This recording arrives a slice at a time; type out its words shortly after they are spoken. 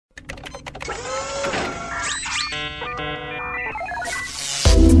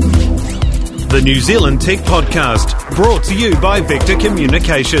The New Zealand Tech Podcast, brought to you by Vector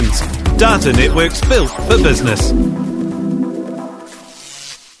Communications. Data networks built for business.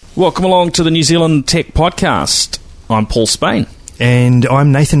 Welcome along to the New Zealand Tech Podcast. I'm Paul Spain. And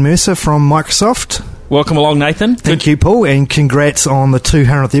I'm Nathan Mercer from Microsoft. Welcome along, Nathan. Thank you, Paul, and congrats on the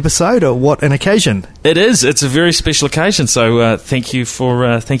 200th episode. What an occasion! It is. It's a very special occasion. So thank you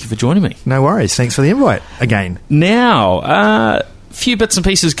for joining me. No worries. Thanks for the invite again. Now, few bits and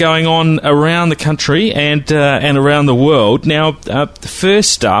pieces going on around the country and around the world. Now,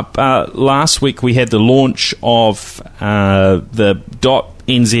 first up, last week we had the launch of the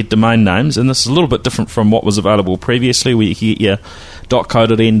 .nz domain names, and this is a little bit different from what was available previously, where you could get your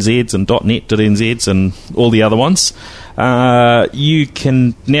 .co.nzs and .net.nzs and all the other ones. You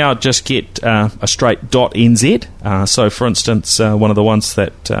can now just get a straight .nz. So, for instance, one of the ones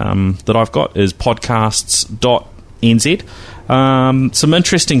that I've got is podcasts.nz. Some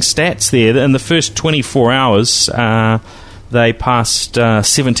interesting stats there. In the first 24 hours, they passed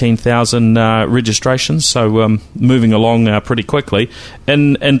 17,000 registrations, so moving along pretty quickly.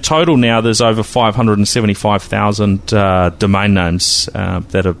 In total now, there's over 575,000 domain names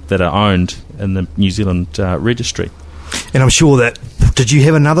that are owned in the New Zealand registry. And I'm sure that, did you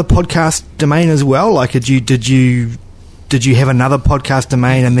have another podcast domain as well? Like, did you have another podcast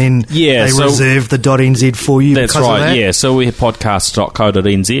domain and then they reserved the .nz for you? That's because right, of that? yeah. So we have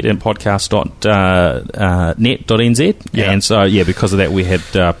podcasts.co.nz and podcast.net.nz. Yeah. And so, because of that, we had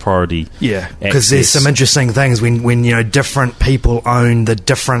priority because there's some interesting things when different people own the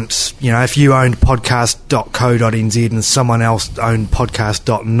different, if you owned podcast.co.nz and someone else owned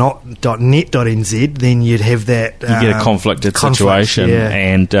podcast.net.nz, then you'd have that... you get a conflicted situation. Yeah.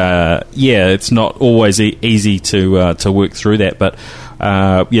 And, it's not always easy to work through that, but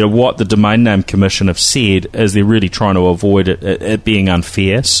what the Domain Name Commission have said is they're really trying to avoid it being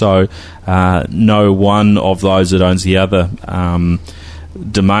unfair. So no one of those that owns the other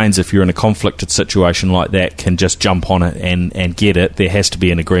domains, if you're in a conflicted situation like that, can just jump on it and get it. There has to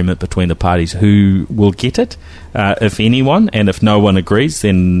be an agreement between the parties who will get it, if anyone, and if no one agrees,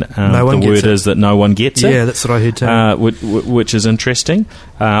 then the word is that no one gets it. Yeah, that's what I heard too. Which is interesting.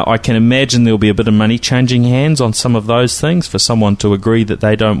 I can imagine there'll be a bit of money changing hands on some of those things for someone to agree that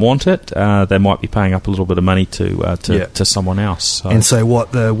they don't want it. They might be paying up a little bit of money to someone else. So. And so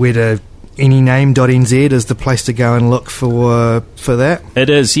where to anyname.nz is the place to go and look for that? It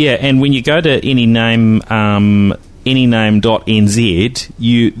is, yeah. And when you go to anyname.nz,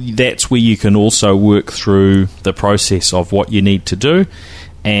 that's where you can also work through the process of what you need to do.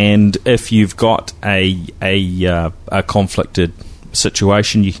 And if you've got a conflicted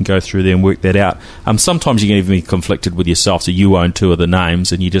situation, you can go through there and work that out. Sometimes you can even be conflicted with yourself, so you own two of the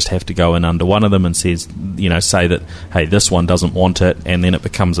names and you just have to go in under one of them and say that, hey, this one doesn't want it, and then it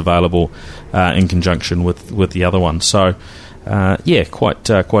becomes available in conjunction with the other one. So quite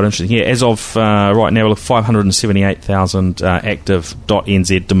interesting. Yeah, as of right now, we're 578,000 active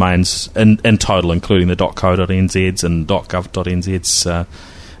 .nz domains in total, including the .co.nzs and .gov.nzs,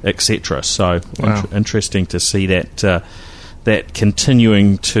 etc. So wow. Interesting to see that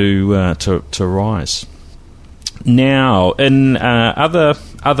continuing to rise. Now, in other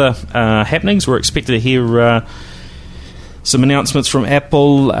happenings, we're expected to hear some announcements from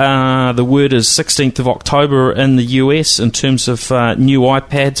Apple. The word is 16th of October in the US in terms of new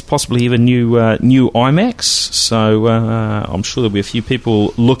iPads, possibly even new iMacs. So I'm sure there'll be a few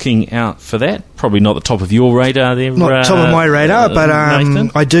people looking out for that. Probably not the top of your radar there. Not top of my radar, but I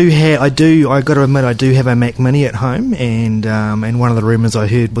got to admit, I do have a Mac Mini at home, and one of the rumours I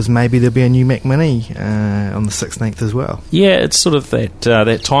heard was maybe there'll be a new Mac Mini on the 16th as well. Yeah, it's sort of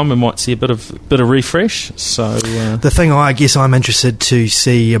that time we might see a bit of refresh. So the thing I guess I'm interested to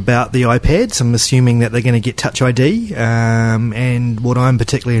see about the iPads, I'm assuming that they're going to get Touch ID, and what I'm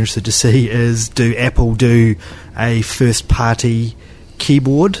particularly interested to see is, do Apple do a first-party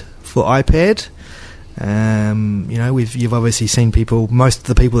keyboard for iPad? You've obviously seen people. Most of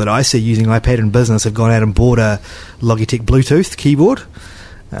the people that I see using iPad in business have gone out and bought a Logitech Bluetooth keyboard.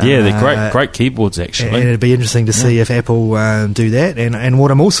 Yeah, they're great keyboards, actually. And it'd be interesting to see if Apple do that. And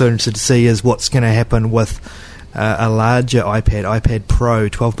what I'm also interested to see is what's going to happen with a larger iPad Pro,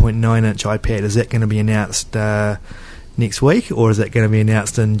 12.9-inch iPad. Is that going to be announced next week, or is that going to be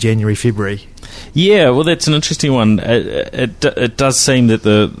announced in January, February? Yeah, well, that's an interesting one. It does seem that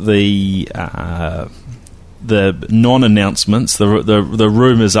the non-announcements, the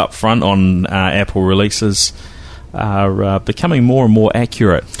rumours up front on Apple releases are becoming more and more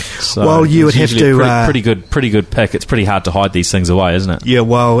accurate. So well, you would have to pretty good pick. It's pretty hard to hide these things away, isn't it? Yeah,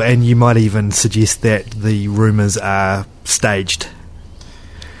 well, and you might even suggest that the rumours are staged.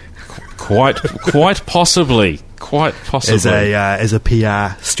 Quite possibly. As a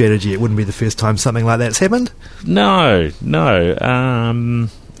PR strategy, it wouldn't be the first time something like that's happened. No.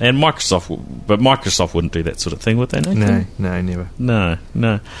 And Microsoft wouldn't do that sort of thing, would they, Nathan? No, never. No.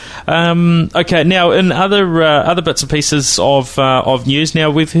 Okay, now in other bits and pieces of news, now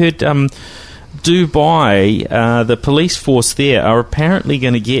we've heard Dubai, the police force there are apparently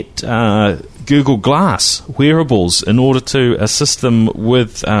going to get Google Glass wearables in order to assist them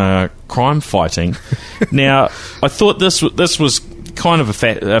with crime fighting. Now, I thought this was kind of a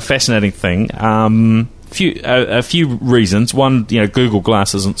fascinating thing. A few reasons. One, Google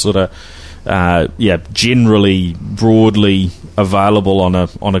Glass isn't sort of generally broadly available on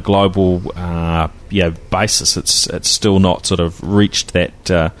a global basis. It's still not sort of reached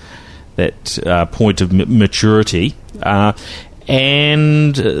that point of maturity.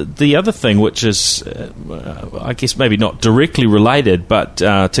 And the other thing, which is, I guess, maybe not directly related, but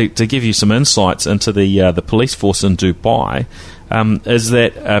to give you some insights into the police force in Dubai, is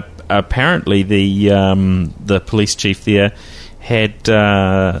that apparently the police chief there had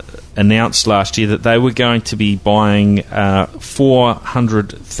announced last year that they were going to be buying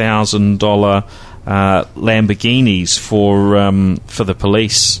 $400,000 Lamborghinis for the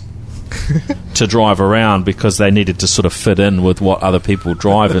police to drive around, because they needed to sort of fit in with what other people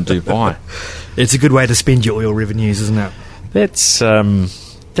drive in Dubai. It's a good way to spend your oil revenues, isn't it? That's a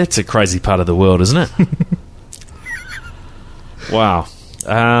crazy part of the world, isn't it? Wow. So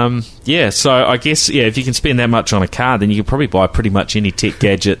I guess if you can spend that much on a car, then you can probably buy pretty much any tech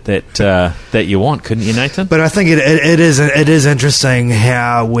gadget that you want, couldn't you, Nathan? But I think it is interesting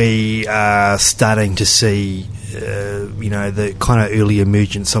how we are starting to see the kind of early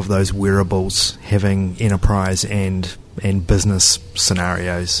emergence of those wearables having enterprise and business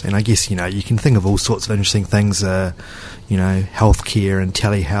scenarios. And I guess you can think of all sorts of interesting things, healthcare and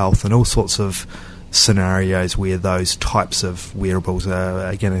telehealth and all sorts of scenarios where those types of wearables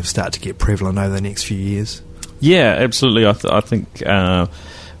are going to start to get prevalent over the next few years. Yeah, absolutely. I think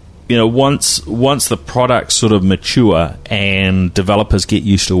once the products sort of mature and developers get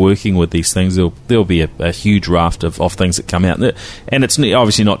used to working with these things, there'll be a huge raft of things that come out. And it's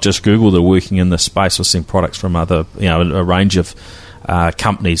obviously not just Google that are working in this space. We're seeing products from other, a range of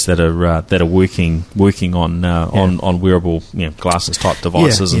companies that are working on wearable glasses type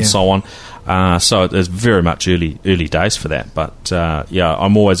devices and so on. So it's very much early days for that. But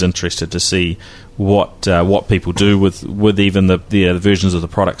I'm always interested to see what people do with even the versions of the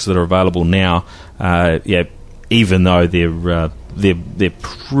products that are available now. Even though they're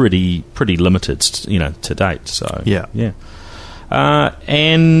pretty limited, to date. So yeah.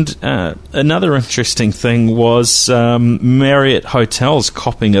 And another interesting thing was Marriott Hotels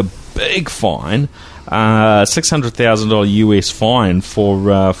copping a big fine, $600,000 US fine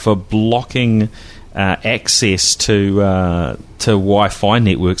for blocking access to Wi-Fi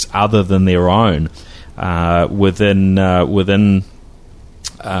networks other than their own within a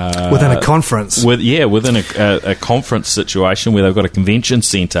conference. Within a conference situation where they've got a convention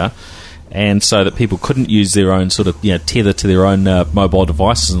centre. And so that people couldn't use their own sort of tether to their own mobile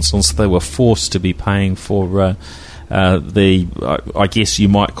devices, and so on. So they were forced to be paying for I guess you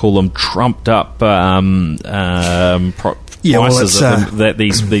might call them trumped up prices that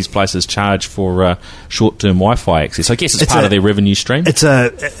these places charge for short-term Wi-Fi access. I guess it's part of their revenue stream. It's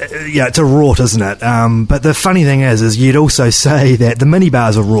a rort, isn't it? But the funny thing is you'd also say that the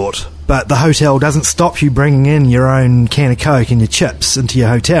minibars are rort, but the hotel doesn't stop you bringing in your own can of Coke and your chips into your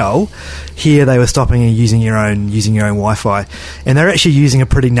hotel. Here they were stopping you using your own Wi-Fi, and they're actually using a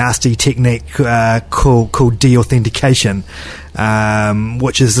pretty nasty technique called de-authentication,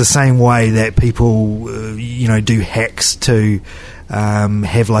 which is the same way that people do hacks to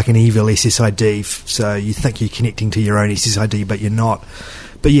have like an evil SSID. So you think you're connecting to your own SSID, but you're not.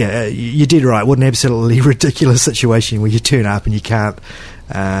 But yeah, you did right. What an absolutely ridiculous situation where you turn up and you can't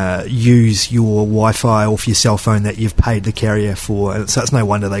use your Wi-Fi off your cell phone that you've paid the carrier for. And so it's no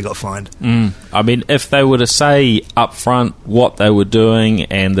wonder they got fined. I mean, if they were to say up front what they were doing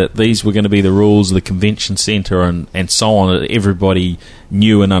and that these were going to be the rules of the convention centre and so on, that everybody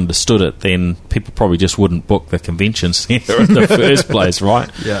knew and understood it, then people probably just wouldn't book the convention centre in the first place, right?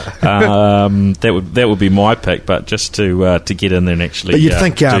 Yeah. That would be my pick, but just to get in there and actually do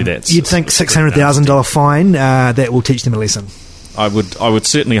that. You'd think $600,000 fine that will teach them a lesson. I would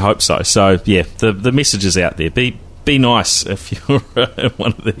certainly hope so. So yeah, the message is out there. Be nice if you're in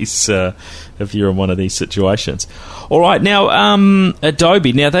one of these situations. All right, now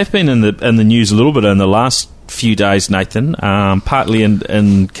Adobe. Now they've been in the news a little bit in the last few days, Nathan, partly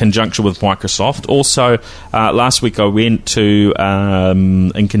in conjunction with Microsoft. Also, last week I went to,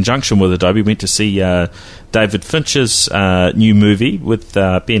 in conjunction with Adobe, went to see David Fincher's new movie with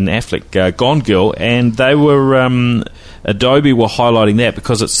Ben Affleck, Gone Girl, and they were... Adobe were highlighting that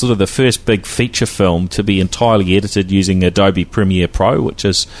because it's sort of the first big feature film to be entirely edited using Adobe Premiere Pro, which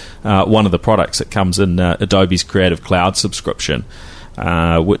is one of the products that comes in Adobe's Creative Cloud subscription,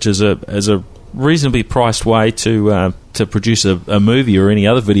 which is a reasonably priced way to produce a movie or any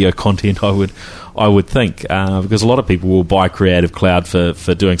other video content, I would think, because a lot of people will buy Creative Cloud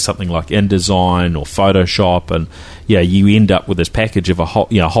for doing something like InDesign or Photoshop, and you end up with this package of a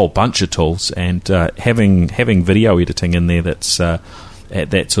whole bunch of tools, and having video editing in there that's at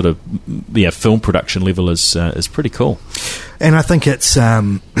that sort of film production level is pretty cool. And I think it's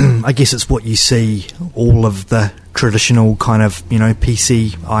I guess it's what you see all of the traditional kind of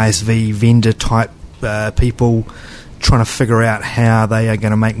PC ISV vendor type people trying to figure out how they are going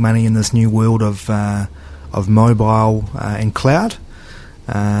to make money in this new world of mobile and cloud.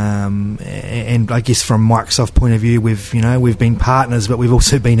 And I guess from Microsoft's point of view, we've been partners, but we've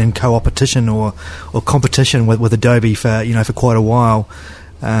also been in co-opetition or competition with Adobe for quite a while.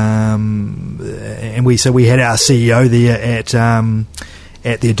 And we had our CEO there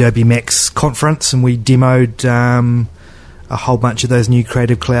at the Adobe Max conference, and we demoed a whole bunch of those new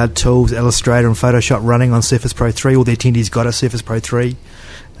Creative Cloud tools, Illustrator and Photoshop, running on Surface Pro 3. All the attendees got a Surface Pro 3.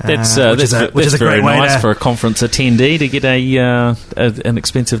 That's very nice for a conference attendee to get an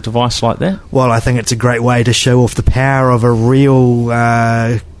expensive device like that. Well, I think it's a great way to show off the power of a real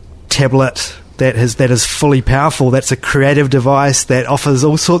tablet that is fully powerful. That's a creative device that offers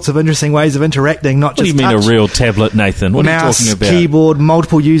all sorts of interesting ways of interacting, not just touch. What do you mean a real tablet, Nathan? What Mouse, are you talking about? Keyboard,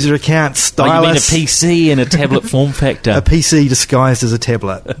 multiple user accounts, stylus. You mean a PC in a tablet form factor? A PC disguised as a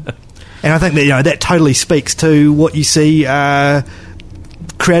tablet. And I think that that totally speaks to what you see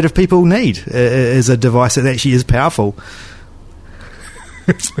creative people need, is a device that actually is powerful.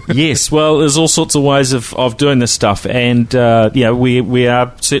 Yes, well, there's all sorts of ways of doing this stuff, and we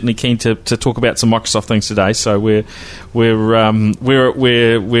are certainly keen to talk about some Microsoft things today. So we're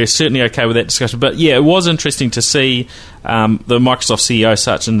certainly okay with that discussion. But it was interesting to see the Microsoft CEO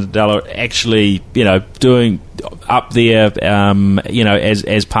Satya Nadella actually doing up there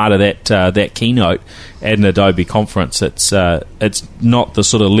as part of that keynote at an Adobe conference. It's not the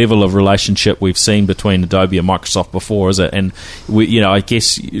sort of level of relationship we've seen between Adobe and Microsoft before, is it? And I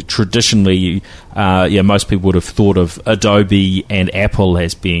guess traditionally, most people would have thought of Adobe and Apple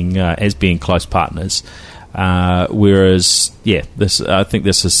as being close partners. Whereas, I think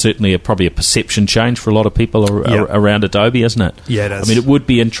this is certainly probably a perception change for a lot of people around Adobe, isn't it? Yeah, it is. I mean, it would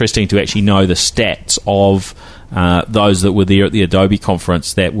be interesting to actually know the stats of those that were there at the Adobe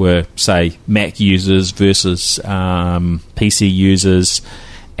conference that were, say, Mac users versus PC users,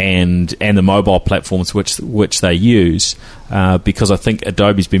 and the mobile platforms which they use, because I think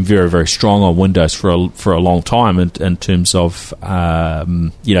Adobe's been very, very strong on Windows for a long time in terms of their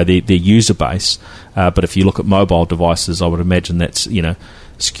user base. But if you look at mobile devices, I would imagine that's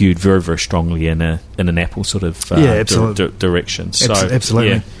skewed very, very strongly in an Apple sort of direction. So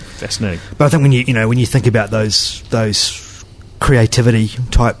absolutely, fascinating. But I think when you think about those creativity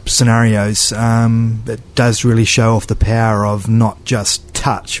type scenarios, it does really show off the power of not just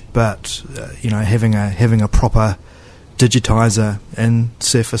touch, but having a proper digitizer in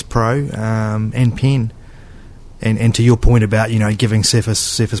Surface Pro and Pen. And to your point about giving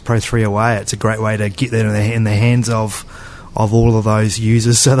Surface Pro 3 away, it's a great way to get that in the hands of all of those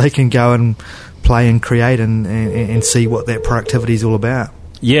users, so they can go and play and create and see what that productivity is all about.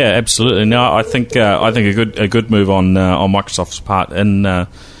 Yeah, absolutely. No, I think a good move on Microsoft's part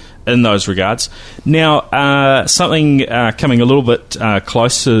in those regards. Now, something coming a little bit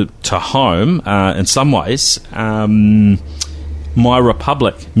closer to home in some ways.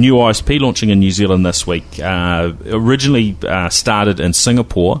 MyRepublic, new ISP launching in New Zealand this week. Originally started in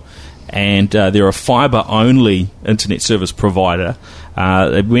Singapore, and they're a fibre-only internet service provider.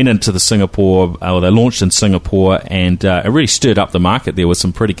 They went into they launched in Singapore, and it really stirred up the market there with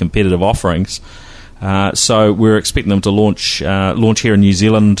some pretty competitive offerings. So we're expecting them to launch here in New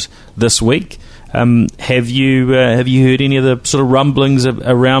Zealand this week. Have you heard any of the sort of rumblings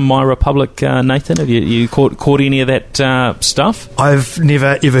around MyRepublic, Nathan? Have you caught any of that stuff? I've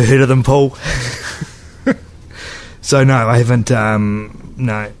never ever heard of them, Paul. So no, I haven't.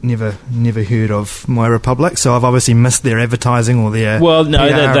 Never heard of MyRepublic. So I've obviously missed their advertising or their. Well,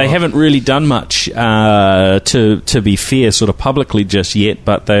 no, they haven't really done much to be fair, sort of publicly just yet.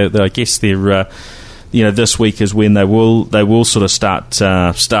 But I guess they're this week is when they will sort of start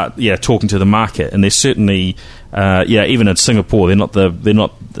talking to the market, and they're certainly even in Singapore they're not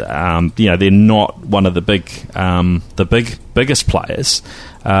one of the biggest players.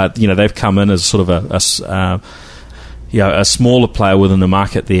 They've come in as sort of a smaller player within the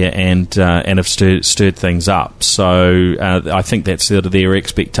market there, and have stirred things up. So I think that's sort of their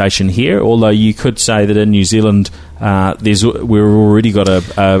expectation here. Although you could say that in New Zealand, we've already got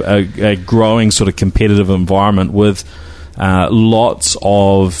a growing sort of competitive environment with lots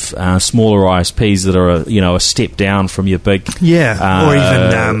of smaller ISPs that are a step down from your big or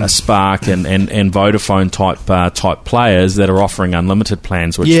even a Spark and Vodafone type players that are offering unlimited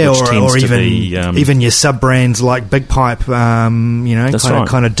plans, which tends to be even your sub brands like Big Pipe, kind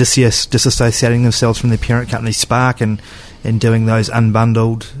of disassociating themselves from their parent company Spark and doing those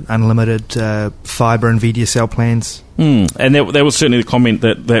unbundled, unlimited fibre and VDSL plans. And that was certainly the comment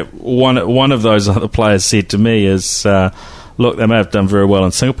that one of those other players said to me is, look, they may have done very well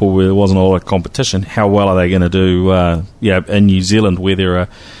in Singapore where there wasn't a lot of competition. How well are they going to do in New Zealand where there are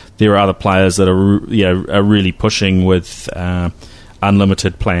other players that are really pushing with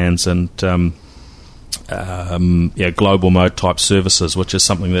unlimited plans and global mode type services, which is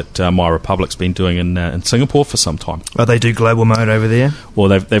something that MyRepublic's been doing in Singapore for some time. Oh, they do global mode over there?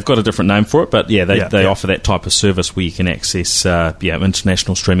 Well, they've got a different name for it, but they offer that type of service where you can access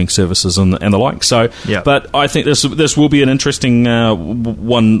international streaming services and the like. So, but I think this will be an interesting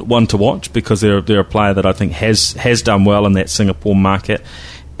one to watch, because they're a player that I think has done well in that Singapore market.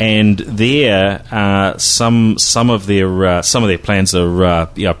 And there, some of their plans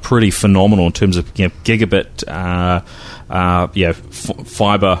are pretty phenomenal in terms of gigabit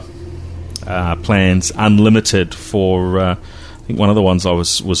fibre plans, unlimited for. I think one of the ones I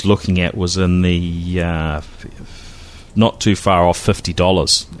was looking at was in the not too far off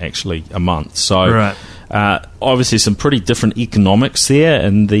 $50 actually a month. So. Right. Obviously, some pretty different economics there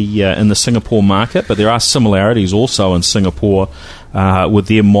in the Singapore market, but there are similarities also in Singapore with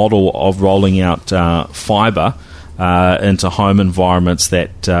their model of rolling out fibre into home environments.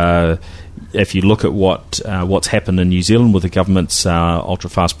 That if you look at what's happened in New Zealand with the government's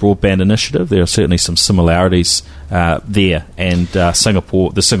ultra-fast broadband initiative, there are certainly some similarities there. And the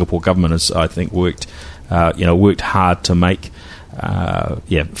Singapore government has, I think, worked hard to make.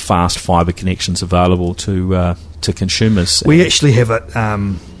 Fast fibre connections available to consumers. We actually have it.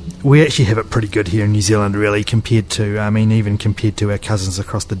 We actually have it pretty good here in New Zealand, really, compared to our cousins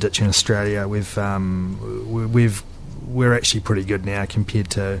across the ditch in Australia. We're actually pretty good now compared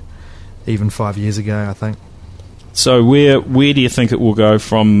to even 5 years ago, I think. So where do you think it will go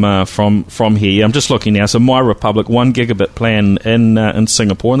from here? I'm just looking now. So MyRepublic 1 gigabit plan in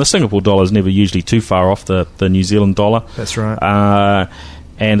Singapore, and the Singapore dollar is never usually too far off the New Zealand dollar. That's right.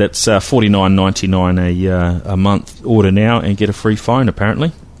 And it's $49.99 a month. Order now and get a free phone,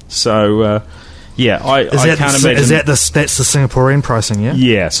 apparently. So I can't imagine. That's the Singaporean pricing? Yeah.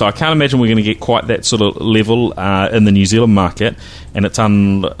 Yeah. So I can't imagine we're going to get quite that sort of level in the New Zealand market, and it's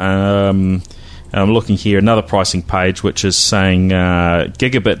I'm looking here, another pricing page which is saying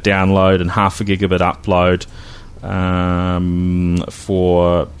gigabit download and half a gigabit upload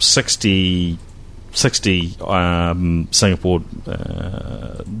for 60 Singapore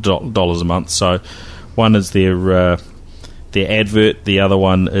dollars a month. So one is their advert, the other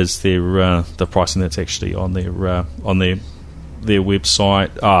one is their the pricing that's actually on their website.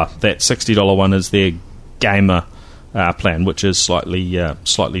 That $60 one is their gamer plan, which is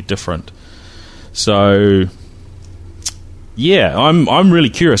slightly different. So, I'm really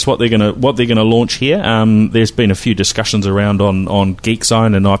curious what they're gonna launch here. There's been a few discussions around on Geek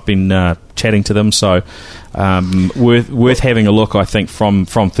Zone, and I've been chatting to them. So, worth having a look. I think from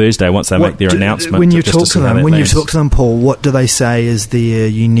Thursday once they make their announcement. When you talk to them, Paul, what do they say is their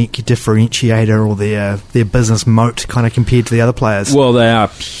unique differentiator or their business moat, kind of compared to the other players? Well, they are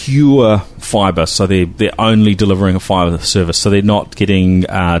pure fibre, so they're only delivering a fibre service. So they're not getting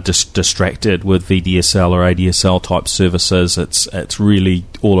distracted with VDSL or ADSL type services. It's really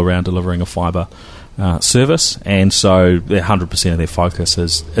all around delivering a fibre service, and so 100% of their focus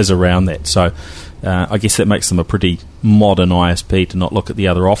is around that. So I guess that makes them a pretty modern ISP to not look at the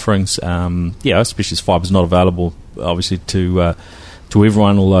other offerings. Especially as fibre's not available, obviously, to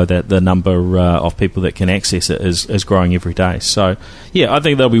everyone, although the number of people that can access it is growing every day. So, I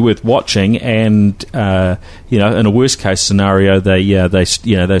think they'll be worth watching. And in a worst case scenario, they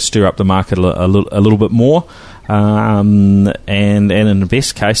stir up the market a little bit more. and in the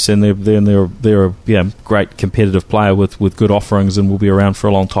best case, then they're a great competitive player with good offerings and will be around for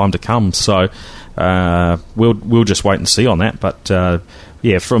a long time to come. So we'll just wait and see on that. But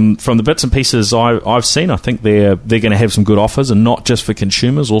from the bits and pieces I've seen, I think they're going to have some good offers, and not just for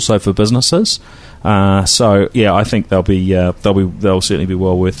consumers, also for businesses. I think they'll certainly be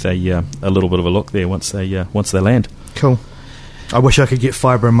well worth a little bit of a look there once they land. Cool. I wish I could get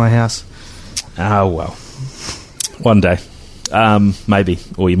fibre in my house. Oh well, one day, maybe,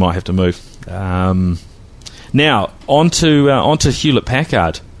 or you might have to move. Now onto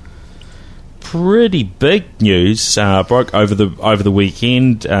Hewlett-Packard. Pretty big news broke over the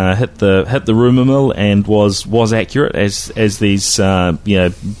weekend. Hit the rumour mill and was accurate as these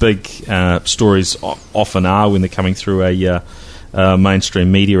big stories often are when they're coming through a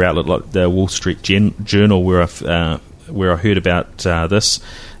mainstream media outlet like the Wall Street Journal, where I heard about this.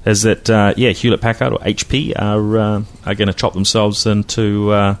 Is that Hewlett-Packard or HP are going to chop themselves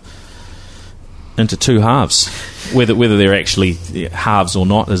into two halves. Whether they're actually halves or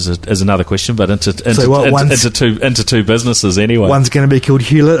not is another question, but into two businesses anyway. One's going to be called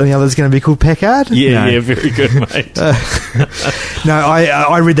Hewlett and the other's going to be called Packard? Yeah, very good, mate. No,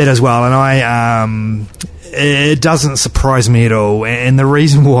 I read that as well, and it doesn't surprise me at all. And the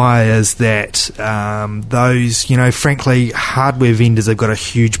reason why is that those, frankly, hardware vendors have got a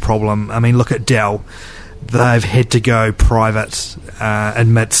huge problem. I mean, look at Dell. They've had to go private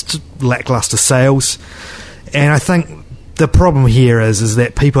amidst lackluster sales. And I think the problem here is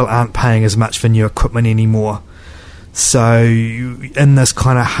that people aren't paying as much for new equipment anymore. So in this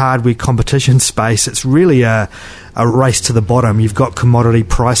kind of hardware competition space, it's really a race to the bottom. You've got commodity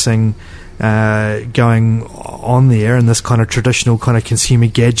pricing going on there in this kind of traditional kind of consumer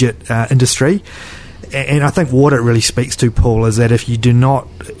gadget industry. And I think what it really speaks to, Paul, is that if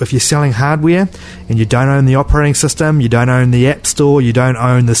you're selling hardware and you don't own the operating system, you don't own the app store, you don't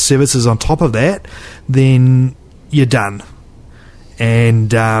own the services on top of that, then you're done. And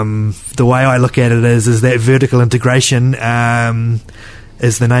the way I look at it is that vertical integration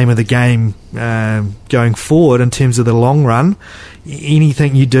is the name of the game going forward in terms of the long run.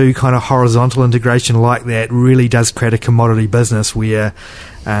 Anything you do kind of horizontal integration like that really does create a commodity business where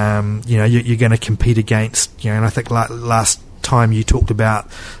you're going to compete against, and I think last time you talked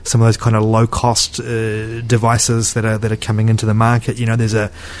about some of those kind of low cost devices that are coming into the market. There's a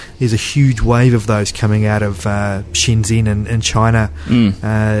huge wave of those coming out of Shenzhen in China,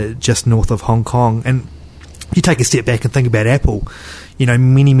 just north of Hong Kong. And you take a step back and think about Apple.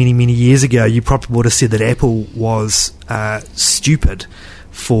 Many years ago, you probably would have said that Apple was stupid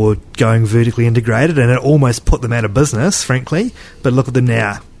for going vertically integrated, and it almost put them out of business, frankly. But look at them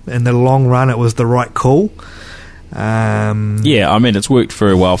now. In the long run, it was the right call. It's worked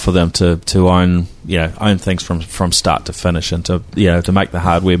very well for them to own things from start to finish, and to make the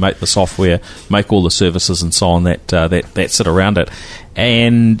hardware, make the software, make all the services and so on that sit around it.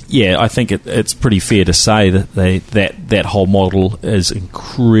 And I think it's pretty fair to say that that whole model is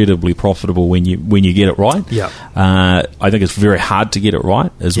incredibly profitable when you get it right. Yeah. I think it's very hard to get it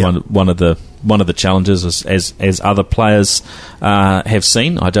right. Is one of the challenges as other players have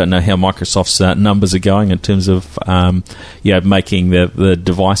seen. I don't know how Microsoft's numbers are going in terms of making the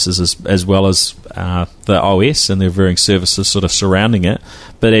devices as well as the OS and their varying services sort of surrounding it.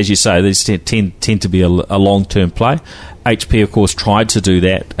 But as you say, these tend to be a long-term play. HP, of course, tried to do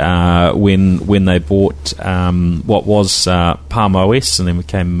that when they bought what was Palm OS and then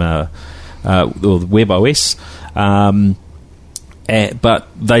became the Web OS. But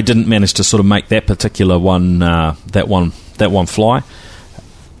they didn't manage to sort of make that particular one that one fly,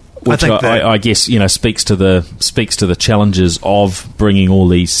 which I guess speaks to the challenges of bringing all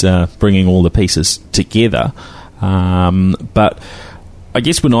the pieces together. But I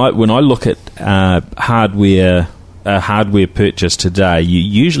guess when I look at hardware purchase today,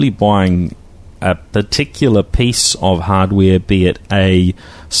 you're usually buying a particular piece of hardware, be it a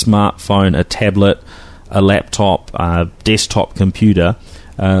smartphone, a tablet, a laptop, a desktop computer,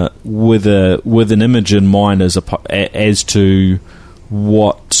 with an image in mind as to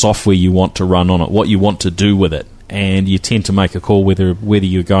what software you want to run on it, what you want to do with it, and you tend to make a call whether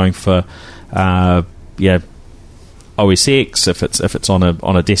you're going for OS X if it's on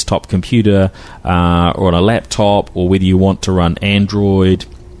a desktop computer or on a laptop, or whether you want to run Android,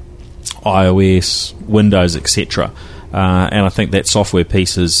 iOS, Windows, etc. And I think that software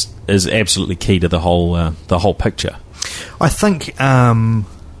piece is absolutely key to the whole picture. I think I've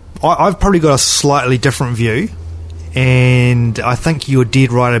probably got a slightly different view, and I think you're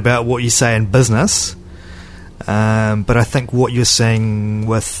dead right about what you say in business. But I think what you're seeing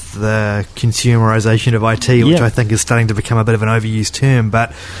with the consumerisation of IT, which I think is starting to become a bit of an overused term, but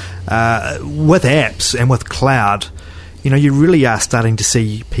with apps and with cloud, you really are starting to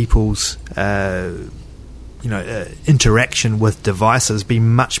see people's interaction with devices be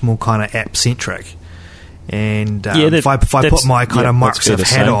much more kind of app-centric. And if I put my kind of Microsoft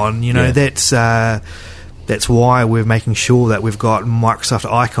hat on, that's why we're making sure that we've got Microsoft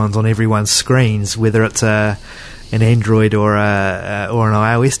icons on everyone's screens, whether it's an Android or an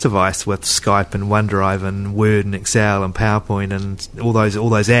iOS device, with Skype and OneDrive and Word and Excel and PowerPoint and all those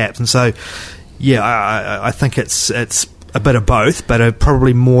apps. And so, I think it's a bit of both, but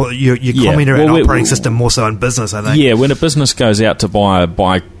probably more your comment around operating system more so in business, I think. Yeah, when a business goes out to buy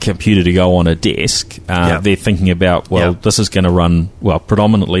a computer to go on a desk, they're thinking about, this is going to run,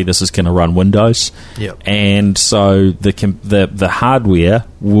 predominantly this is going to run Windows. Yep. And so the hardware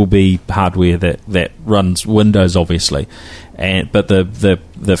will be hardware that runs Windows, obviously. But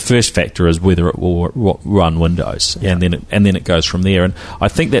the first factor is whether it will run Windows, and then it goes from there. And I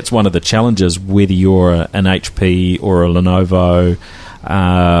think that's one of the challenges, whether you're an HP or a Lenovo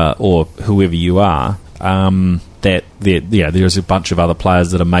or whoever you are. That there's a bunch of other players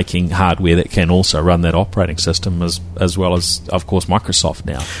that are making hardware that can also run that operating system, as well as, of course, Microsoft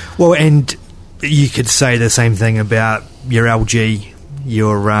now. Well, and you could say the same thing about your LG.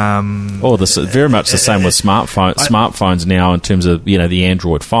 This is very much the same with smartphones now, in terms of the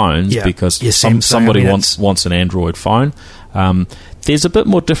Android phones, because somebody wants an Android phone. There's a bit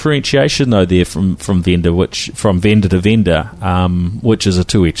more differentiation though there from vendor to vendor, which is a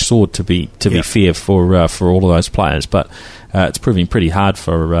two-edged sword to be fair for all of those players. But it's proving pretty hard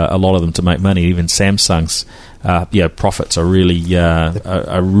for a lot of them to make money. Even Samsung's profits are really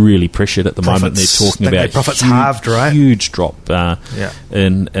pressured at the moment. They're talking about profits halved, right? Huge drop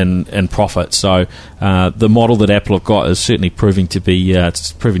in profit. So the model that Apple have got is certainly proving to be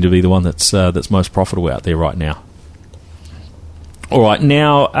the one that's most profitable out there right now. All right,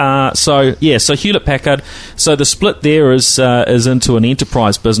 now, so Hewlett-Packard. So the split there is into an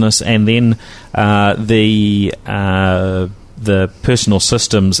enterprise business, and then the personal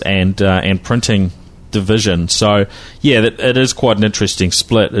systems and printing division. So it is quite an interesting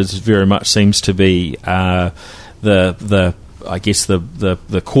split. It very much seems to be the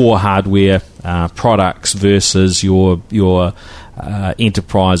core hardware products versus your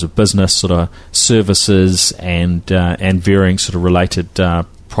enterprise or business sort of services and varying sort of related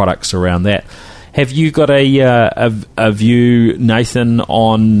products around that. Have you got a view, Nathan,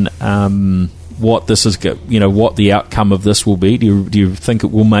 on what this is? What the outcome of this will be? Do you think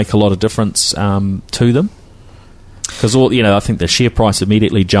it will make a lot of difference to them? Because I think the share price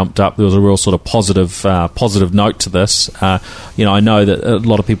immediately jumped up. There was a real sort of positive note to this. I know that a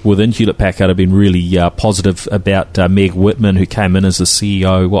lot of people within Hewlett-Packard have been really positive about Meg Whitman, who came in as the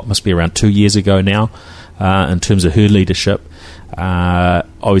CEO, must be around 2 years ago now, in terms of her leadership.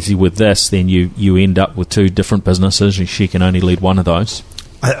 Obviously, with this, then you end up with two different businesses, and she can only lead one of those.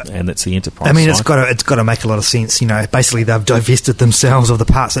 And that's the enterprise. I mean, it's got to make a lot of sense. Basically, they've divested themselves of the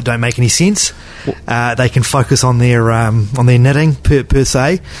parts that don't make any sense. They can focus on their knitting per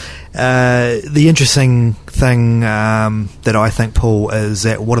se. The interesting thing that I think, Paul, is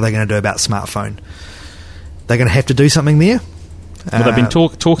that what are they going to do about smartphone? They're going to have to do something there. Well, they've been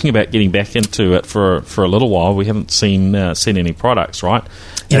talking about getting back into it for a little while. We haven't seen any products, right?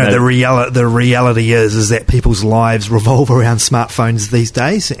 The reality is that people's lives revolve around smartphones these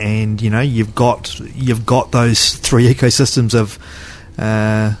days, and you've got those three ecosystems of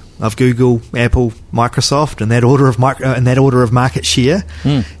Google, Apple, Microsoft, in that order of market share.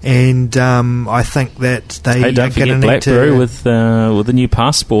 And I think that they don't forget BlackBerry with the new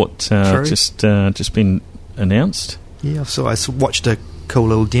passport just been announced. Yeah, so I watched a cool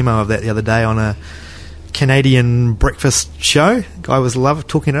little demo of that the other day on a Canadian breakfast show. Guy was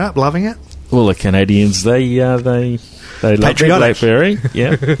talking it up, loving it. Well, the Canadians, they love their BlackBerry.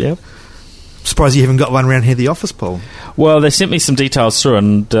 Yeah. Surprised you haven't got one around here at the office, Paul. Well, they sent me some details through,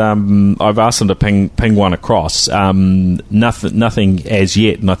 and I've asked them to ping one across. Nothing as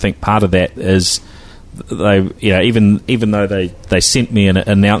yet, and I think part of that is they, even though they sent me an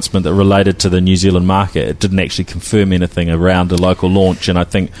announcement that related to the New Zealand market, it didn't actually confirm anything around a local launch. And I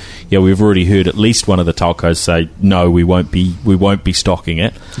think we've already heard at least one of the telcos say no, we won't be stocking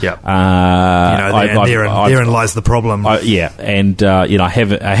it. Yeah, therein lies the problem. I haven't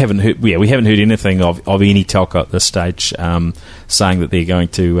heard. We haven't heard anything of any telco at this stage saying that they're going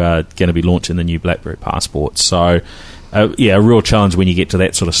to be launching the new BlackBerry passport. So. A real challenge when you get to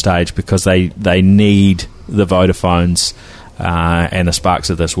that sort of stage, because they need the Vodafones and the Sparks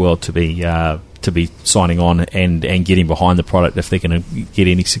of this world to be signing on and getting behind the product if they're going to get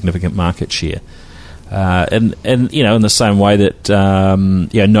any significant market share. And in the same way that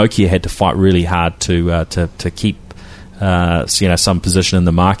Nokia had to fight really hard to keep some position in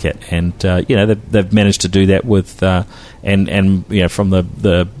the market, and they've managed to do that with and from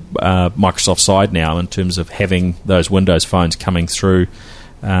the Microsoft side now in terms of having those Windows phones coming through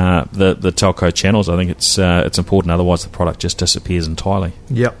the telco channels. I think it's important, otherwise the product just disappears entirely.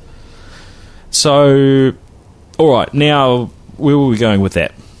 Yep. So, all right, now where were we going with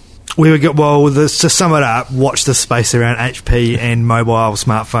that? To sum it up, watch the space around HP and mobile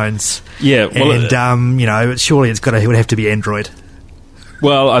smartphones. Yeah, well, and surely it would have to be Android.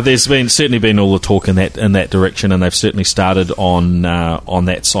 Well, there's certainly been all the talk in that direction, and they've certainly started on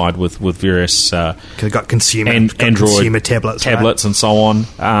that side with various. They've got consumer Android tablets, right? And so on.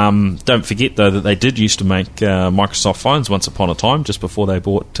 Don't forget though that they did used to make Microsoft phones once upon a time, just before they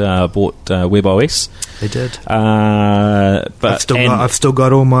bought WebOS. They did. But I've still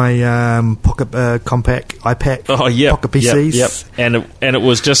got all my Pocket Compact iPad Pocket PCs. Yep. And it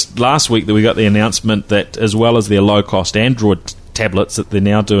was just last week that we got the announcement that as well as their low cost Android tablets, that they're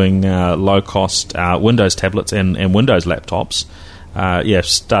now doing low-cost Windows tablets and Windows laptops,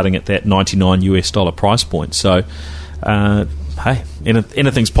 starting at that $99 price point. So, hey,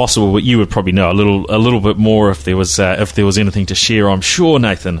 anything's possible. But you would probably know a little bit more if there was anything to share, I'm sure,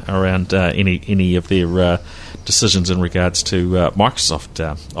 Nathan, around any of their decisions in regards to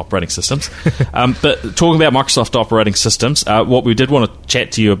Microsoft operating systems. But talking about Microsoft operating systems, what we did want to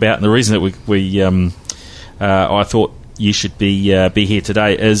chat to you about, and the reason that I thought you should be here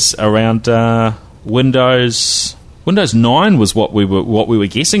today is around Windows 9 was what we were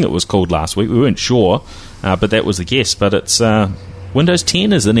guessing it was called last week. We weren't sure, but that was the guess. But it's Windows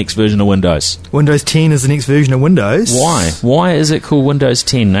 10 is the next version of Windows. Windows 10 is the next version of Windows. Why? Why is it called Windows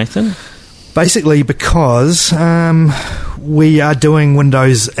 10, Nathan? Basically because we are doing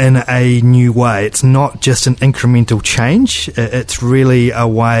Windows in a new way. It's not just an incremental change. It's really a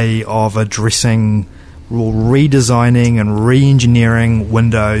way of addressing, redesigning and re-engineering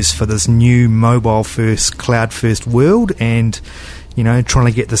Windows for this new mobile-first, cloud-first world, and trying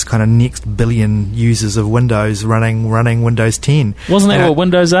to get this kind of next billion users of Windows running Windows 10. Wasn't that what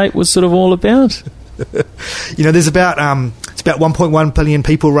Windows 8 was sort of all about? There's about 1.1 billion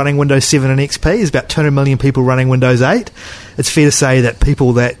people running Windows 7 and XP. There's about 200 million people running Windows 8. It's fair to say that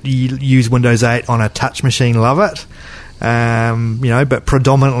people that use Windows 8 on a touch machine love it. But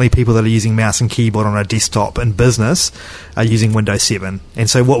predominantly people that are using mouse and keyboard on a desktop in business are using Windows 7. And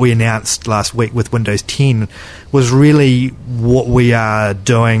so what we announced last week with Windows 10 was really what we are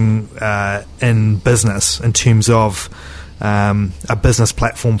doing in business in terms of a business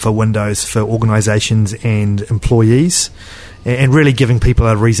platform for Windows for organisations and employees, and really giving people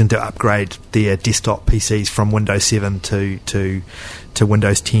a reason to upgrade their desktop PCs from Windows 7 to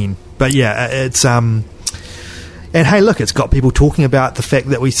Windows 10. But yeah, it's and hey, look, it's got people talking about the fact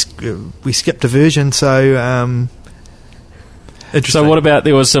that we skipped a version. So, so what about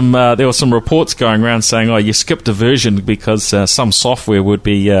there was some reports going around saying, oh, you skipped a version because some software would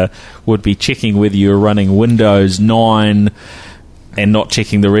be checking whether you're running Windows 9 and not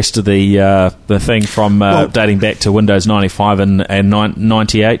checking the rest of the thing from dating back to Windows 95 and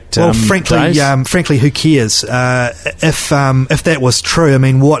 98. Well, frankly, who cares? If that was true, I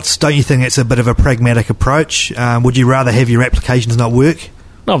mean, don't you think it's a bit of a pragmatic approach? Would you rather have your applications not work?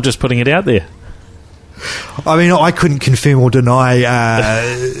 No, I'm just putting it out there. I mean, I couldn't confirm or deny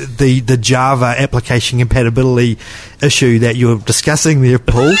the Java application compatibility issue that you're discussing there,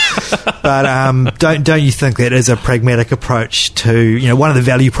 Paul. But don't you think that is a pragmatic approach to, one of the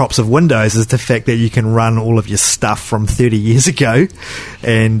value props of Windows is the fact that you can run all of your stuff from 30 years ago.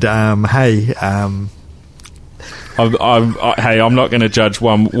 And I'm not going to judge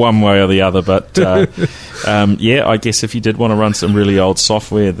one way or the other, but I guess if you did want to run some really old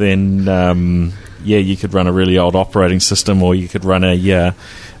software, then you could run a really old operating system, or you could run a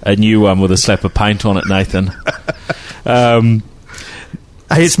new one with a slap of paint on it, Nathan.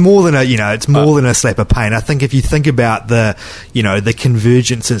 Hey, it's more than a slap of paint. I think if you think about the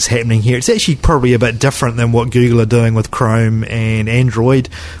convergence that's happening here, it's actually probably a bit different than what Google are doing with Chrome and Android,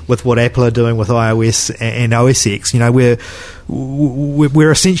 with what Apple are doing with iOS and OS X.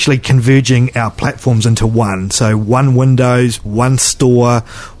 We're essentially converging our platforms into one. So one Windows, one store,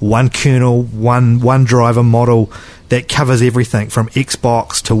 one kernel, one driver model that covers everything from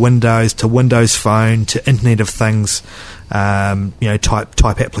Xbox to Windows Phone to Internet of Things,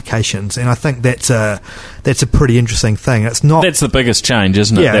 type applications. And I think that's a pretty interesting thing. It's not. That's the biggest change,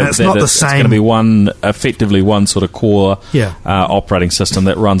 isn't it? Yeah, it's not the same. It's going to be effectively one sort of core operating system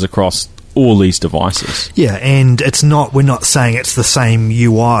that runs across all these devices. Yeah, and we're not saying it's the same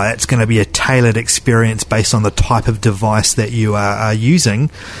UI. It's going to be a tailored experience based on the type of device that you are using.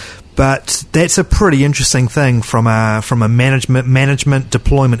 But that's a pretty interesting thing from a management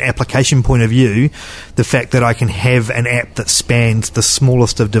deployment application point of view. The fact that I can have an app that spans the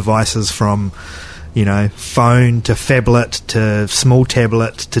smallest of devices from, phone to phablet to small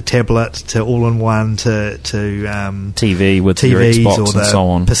tablet to all-in-one to TV with TVs your Xbox or the and so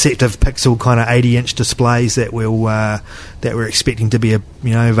on. Perceptive Pixel kind of 80-inch displays that we're expecting to be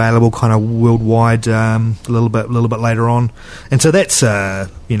available kind of worldwide a little bit later on. And so that's a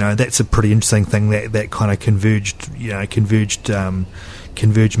pretty interesting thing that kind of converged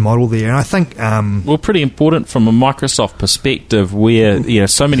model there. And I think pretty important from a Microsoft perspective, where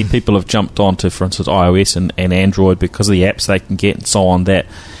so many people have jumped onto, for instance, iOS and Android because of the apps they can get and so on, that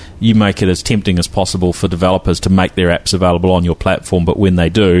you make it as tempting as possible for developers to make their apps available on your platform. But when they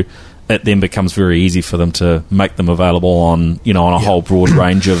do, it then becomes very easy for them to make them available on a whole broad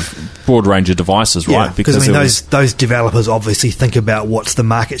range of devices, right? Yeah, because those developers obviously think about what's the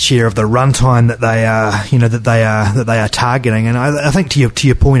market share of the runtime that they are targeting. And I think to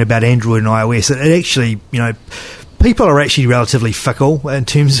your point about Android and iOS, it actually people are actually relatively fickle in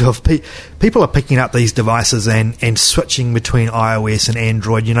terms of people are picking up these devices and switching between iOS and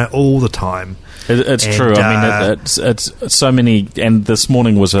Android all the time. It's true. I mean, it's so many. And this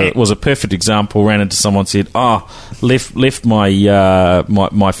morning was a perfect example. Ran into someone, said, left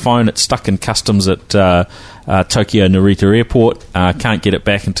my phone. It's stuck in customs at Tokyo Narita Airport. Can't get it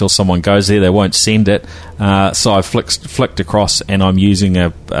back until someone goes there. They won't send it. So I flicked across, and I'm using a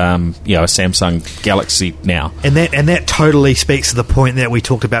Samsung Galaxy now. And that totally speaks to the point that we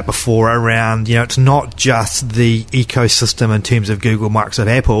talked about before around it's not just the ecosystem in terms of Google, Microsoft,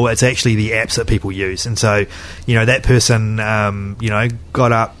 Apple. It's actually the apps that people use. And so that person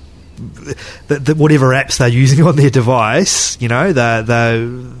got up. Whatever apps they're using on their device,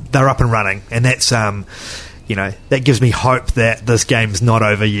 they're up and running, and that's that gives me hope that this game's not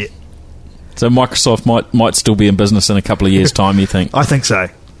over yet. So Microsoft might still be in business in a couple of years' time, you think? I think so.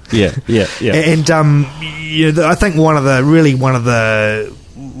 Yeah. And I think one of the.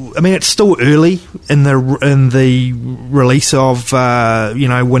 I mean, it's still early in the release of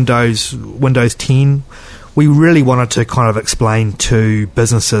Windows 10. We really wanted to kind of explain to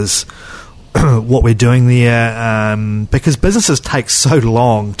businesses what we're doing there, because businesses take so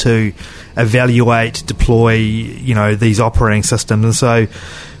long to evaluate, deploy, these operating systems, and so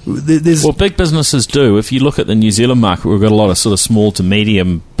big businesses do. If you look at the New Zealand market, we've got a lot of sort of small to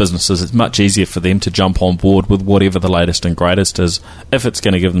medium businesses. It's much easier for them to jump on board with whatever the latest and greatest is. If it's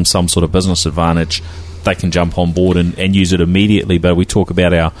going to give them some sort of business advantage, they can jump on board and use it immediately. But we talk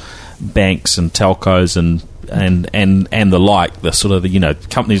about our banks and telcos and the like, the sort of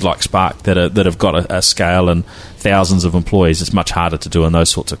companies like Spark that have got a scale and thousands of employees. It's much harder to do in those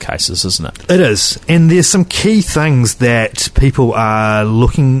sorts of cases, isn't it? It is, and there's some key things that people are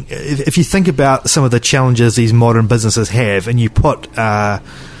looking. If you think about some of the challenges these modern businesses have, and you put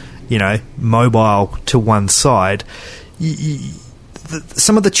mobile to one side,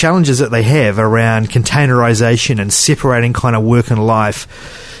 some of the challenges that they have around containerization and separating kind of work and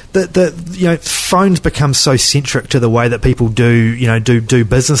life. Phones become so centric to the way that people do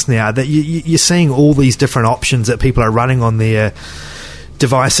business now that you're seeing all these different options that people are running on their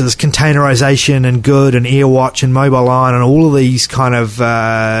devices, containerization and Good and AirWatch and Mobile Line and all of these kind of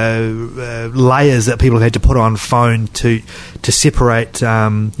layers that people have had to put on phone to separate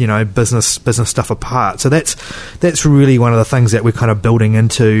business stuff apart. So that's really one of the things that we're kind of building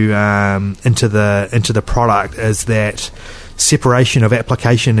into the product, is that separation of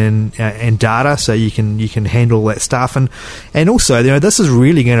application and data, so you can handle that stuff, and also this is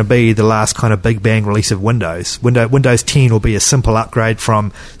really going to be the last kind of big bang release of Windows. Windows 10 will be a simple upgrade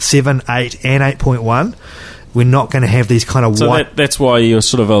from 7, 8 and 8.1. We're not going to have these kind of that's why you're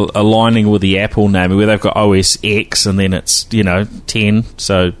sort of aligning with the Apple name, where they've got OS X and then it's 10,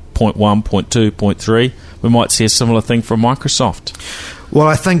 so 0.1, 0.2, 0.3. We might see a similar thing from Microsoft. Well,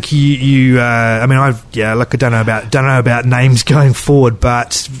 I think I don't know about names going forward,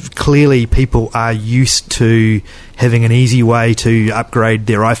 but clearly people are used to having an easy way to upgrade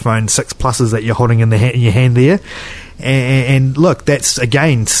their iPhone 6 Pluses that you're holding in your hand there. And look, that's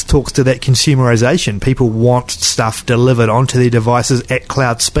again talks to that consumerization. People want stuff delivered onto their devices at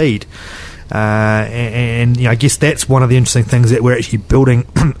cloud speed. And I guess that's one of the interesting things that we're actually building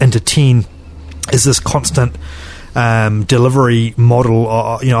into 10, is this constant delivery model,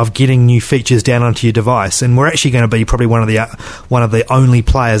 of getting new features down onto your device. And we're actually going to be probably one of the only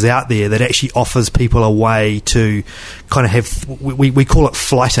players out there that actually offers people a way to kind of have, we call it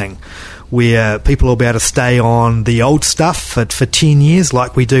flighting, where people will be able to stay on the old stuff for 10 years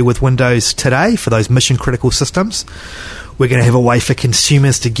like we do with Windows today for those mission critical systems. We're going to have a way for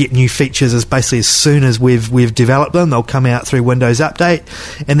consumers to get new features as soon as we've developed them. They'll come out through Windows Update,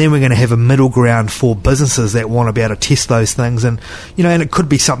 and then we're going to have a middle ground for businesses that want to be able to test those things. And and it could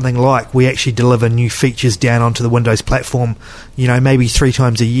be something like we actually deliver new features down onto the Windows platform, maybe 3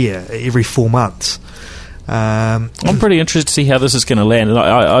 times a year, every 4 months. I'm pretty interested to see how this is going to land. And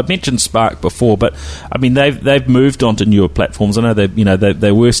I mentioned Spark before, but I mean they've moved on to newer platforms. I know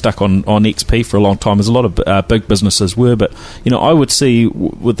they were stuck on XP for a long time, as a lot of big businesses were. But I would see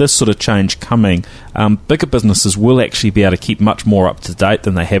with this sort of change coming, bigger businesses will actually be able to keep much more up to date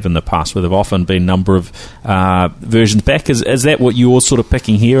than they have in the past, where they've often been a number of versions back. Is that what you're sort of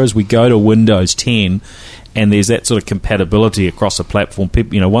picking here as we go to Windows 10? And there's that sort of compatibility across a platform.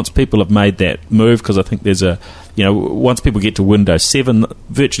 People, once people have made that move, because I think there's once people get to Windows 7,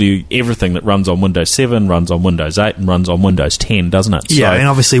 virtually everything that runs on Windows 7 runs on Windows 8 and runs on Windows 10, doesn't it? Yeah, so and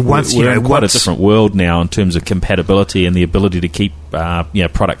obviously we're in quite a different world now in terms of compatibility and the ability to keep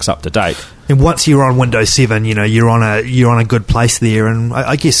products up to date. And once you're on Windows 7, you're on a good place there. And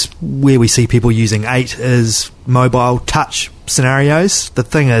I guess where we see people using 8 is mobile touch scenarios. The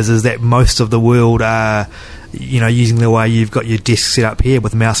thing is that most of the world are, using the way you've got your desk set up here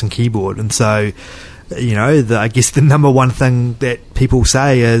with mouse and keyboard. And so, I guess the number one thing that people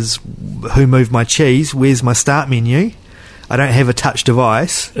say is, who moved my cheese? Where's my start menu? I don't have a touch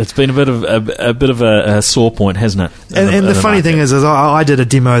device. It's been a bit of a sore point, hasn't it? And the funny thing is I did a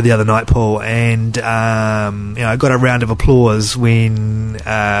demo the other night, Paul, and I got a round of applause when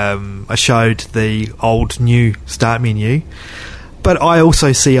I showed the old new start menu. But I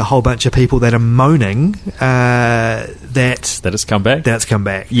also see a whole bunch of people that are moaning that it's come back. That it's come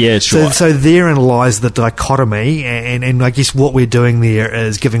back. Yeah, sure. So therein lies the dichotomy, and I guess what we're doing there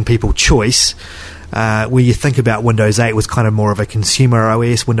is giving people choice. Where you think about Windows 8 was kind of more of a consumer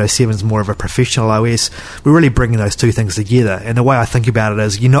OS, Windows 7 is more of a professional OS. We're really bringing those two things together. And the way I think about it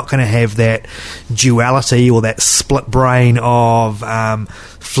is you're not going to have that duality or that split brain of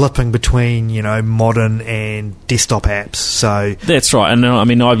flipping between, modern and desktop apps. So that's right. And I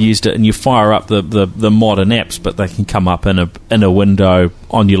mean, I've used it, and you fire up the modern apps, but they can come up in a window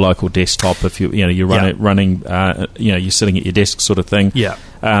on your local desktop if you're running you're sitting at your desk sort of thing. Yeah.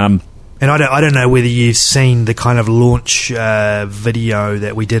 And I don't know whether you've seen the kind of launch video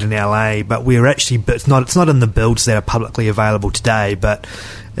that we did in LA, but we're actually, it's not in the builds that are publicly available today, but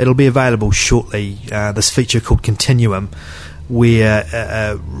it'll be available shortly. This feature called Continuum,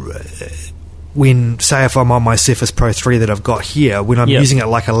 where when, say, if I'm on my Surface Pro 3 that I've got here, when I'm using it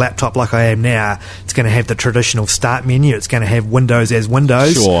like a laptop like I am now, it's going to have the traditional start menu. It's going to have Windows as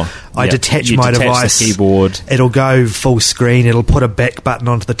Windows. Sure. I detach my device. The keyboard. It'll go full screen. It'll put a back button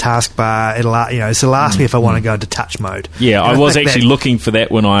onto the taskbar. It'll ask me if I want to go into touch mode. Yeah, I was actually looking for that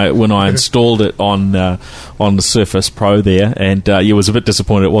when I installed it on the Surface Pro there, and was a bit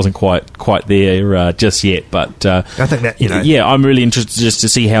disappointed it wasn't quite there just yet. But I think that I'm really interested just to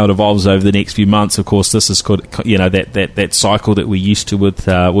see how it evolves over the next few months. Of course, this is that cycle that we're used to with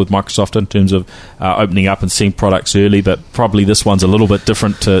Microsoft in terms of opening up and seeing products early, but probably this one's a little bit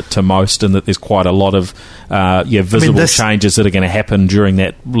different to most, in that there's quite a lot of visible changes that are going to happen during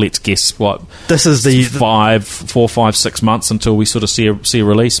that. Let's guess what this is the 4, 5, 6 months until we sort of see a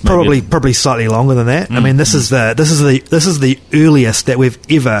release. Maybe. Probably slightly longer than that. I mean, this is the earliest that we've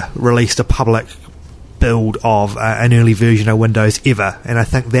ever released a public build of an early version of Windows ever, and I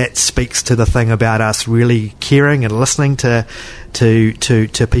think that speaks to the thing about us really caring and listening to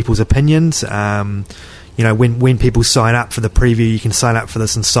people's opinions. When people sign up for the preview, you can sign up for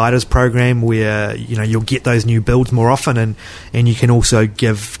this Insiders program where you'll get those new builds more often, and you can also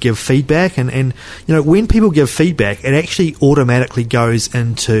give feedback. And when people give feedback, it actually automatically goes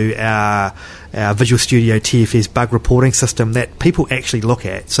into our Visual Studio TFS bug reporting system that people actually look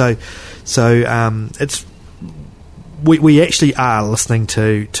at. So it's we actually are listening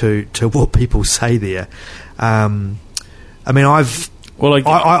to what people say there. I mean,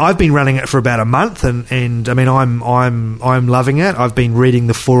 I've been running it for about a month, and I mean, I'm loving it. I've been reading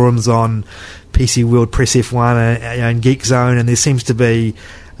the forums on PC World, Press F1, and Geek Zone, and there seems to be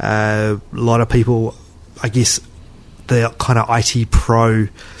a lot of people, I guess, the kind of IT Pro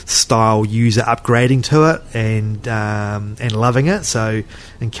style user upgrading to it and loving it. So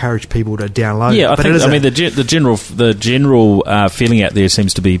encourage people to download. Yeah, it. The general feeling out there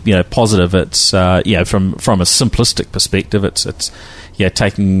seems to be positive. It's from a simplistic perspective, it's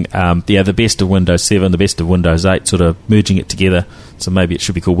taking the best of Windows 7, the best of Windows 8, sort of merging it together. So maybe it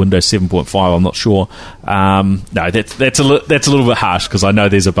should be called Windows 7.5. I'm not sure. No, that's a little bit harsh, because I know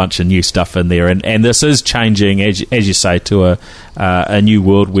there's a bunch of new stuff in there, and this is changing, as you say, to a new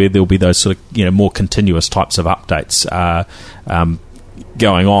world where there'll be those sort of more continuous types of updates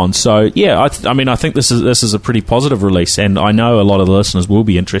going on. So yeah, I think this is a pretty positive release, and I know a lot of the listeners will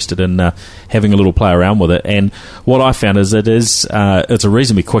be interested in having a little play around with it. And what I found is it's a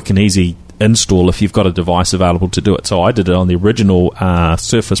reasonably quick and easy install if you've got a device available to do it. So I did it on the original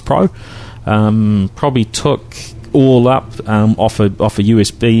Surface Pro. Probably took all up off a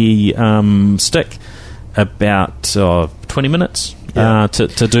USB stick about 20 minutes.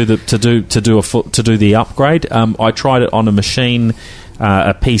 To do the upgrade. I tried it on a machine,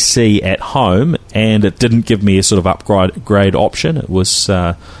 a PC at home, and it didn't give me a sort of upgrade option. It was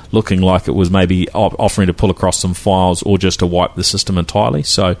looking like it was maybe offering to pull across some files or just to wipe the system entirely.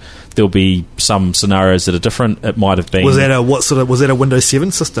 So there'll be some scenarios that are different. It might have been. Was that a Windows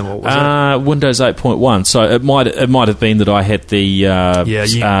 7 system, or was it Windows 8.1? So it might have been that I had the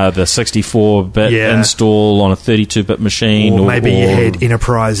 64-bit install on a 32-bit machine, or maybe you had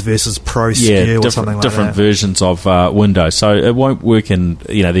Enterprise versus Pro SKU or something like that. Different versions of Windows. So it won't work in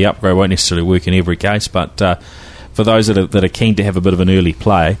the upgrade won't necessarily work in every case, but for those that are keen to have a bit of an early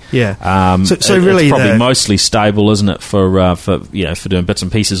play, so really it's probably mostly stable, isn't it, for doing bits and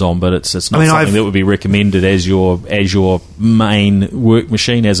pieces on, but it's not something that would be recommended as your main work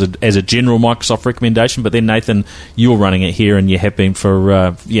machine as a general Microsoft recommendation. But then, Nathan, you're running it here, and you have been for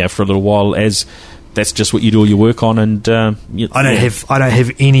a little while, as that's just what you do all your work on, and I don't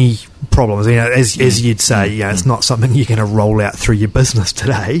have any problems. As you'd say, it's not something you're going to roll out through your business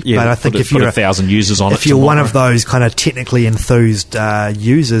today. Yeah, but I think if you're 1,000 users on if you're one of those kind of technically enthused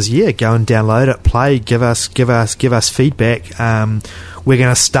users, go and download it, play, give us feedback. We're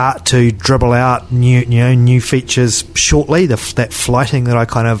going to start to dribble out new features shortly. That flighting that I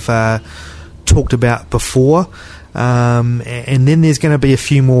kind of talked about before. And then there's going to be a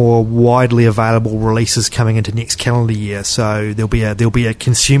few more widely available releases coming into next calendar year. So there'll be a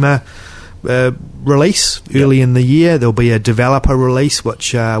consumer release early in the year. There'll be a developer release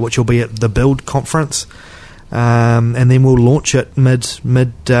which will be at the Build conference, and then we'll launch it mid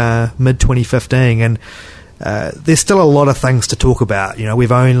 2015. And there's still a lot of things to talk about.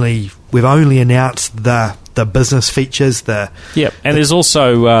 We've only announced the business features. And there's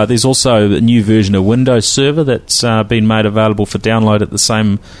also a new version of Windows Server that's been made available for download at the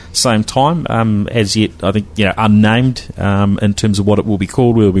same time. As yet, I think unnamed in terms of what it will be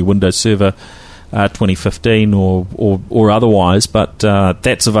called. Will it be Windows Server 2015 or otherwise? But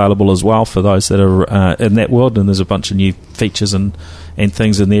that's available as well for those that are in that world. And there's a bunch of new features and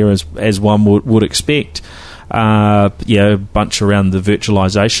things in there as one would expect. A bunch around the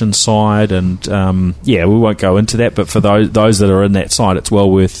virtualization side, and we won't go into that. But for those that are in that side, it's well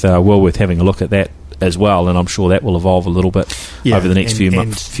worth having a look at that as well. And I'm sure that will evolve a little bit over the next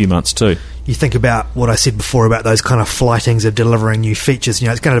few months too. You think about what I said before about those kind of flightings of delivering new features.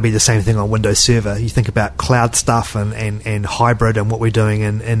 It's going to be the same thing on Windows Server. You think about cloud stuff and hybrid and what we're doing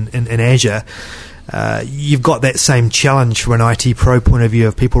in Azure. You've got that same challenge from an IT Pro point of view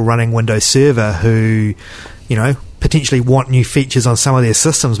of people running Windows Server who, potentially want new features on some of their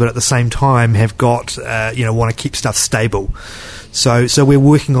systems, but at the same time have got, want to keep stuff stable. So we're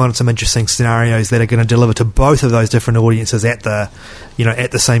working on some interesting scenarios that are going to deliver to both of those different audiences at the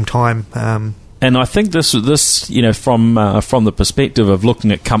same time. And I think this from the perspective of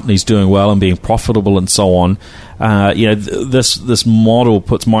looking at companies doing well and being profitable and so on, this model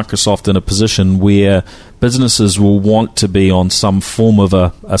puts Microsoft in a position where businesses will want to be on some form of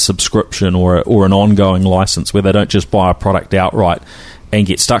a subscription or an ongoing license, where they don't just buy a product outright and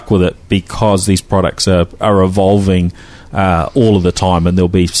get stuck with it, because these products are evolving all of the time, and there'll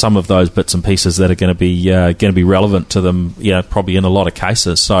be some of those bits and pieces that are going to be relevant to them, probably in a lot of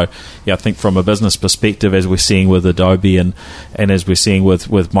cases. So, I think from a business perspective, as we're seeing with Adobe and as we're seeing with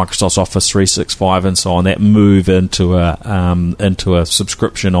Microsoft Office 365 and so on, that move into a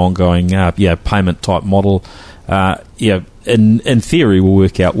subscription, ongoing, payment type model, in theory will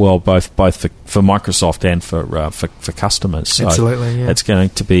work out well both for Microsoft and for customers. So absolutely, it's going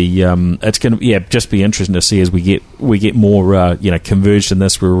to be just be interesting to see as we get more converged in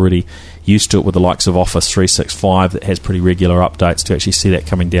this. We're already used to it with the likes of Office 365 that has pretty regular updates, to actually see that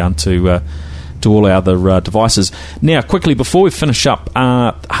coming down to all our other devices. Now, quickly before we finish up,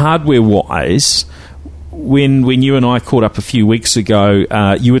 hardware-wise, when you and I caught up a few weeks ago,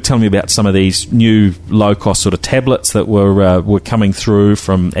 you were telling me about some of these new low-cost sort of tablets that were coming through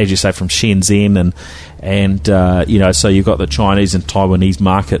from, as you say, from Shenzhen, and so you've got the Chinese and Taiwanese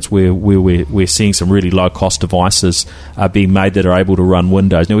markets where we're seeing some really low-cost devices being made that are able to run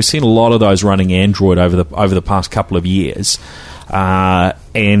Windows. Now, we've seen a lot of those running Android over the past couple of years.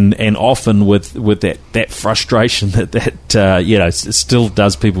 And often with that frustration that still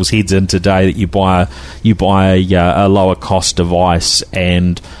does people's heads in today, that you buy a lower cost device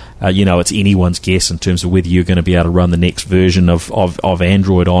and it's anyone's guess in terms of whether you're going to be able to run the next version of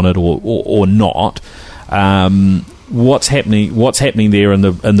Android on it or not. What's happening there in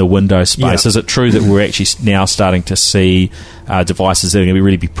the Windows space? Yeah. Is it true that we're actually now starting to see devices that are going to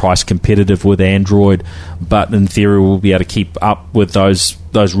really be price competitive with Android, but in theory we'll be able to keep up with those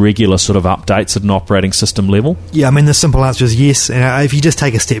regular sort of updates at an operating system level? Yeah, I mean, the simple answer is yes. And if you just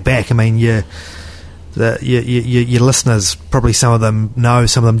take a step back, I mean, your listeners, probably some of them know,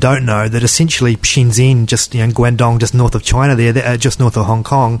 some of them don't know, that essentially Shenzhen, just Guangdong, just north of China there, just north of Hong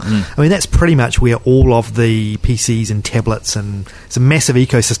Kong, I mean, that's pretty much where all of the PCs and tablets, and it's a massive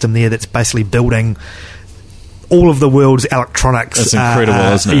ecosystem there that's basically building all of the world's electronics. That's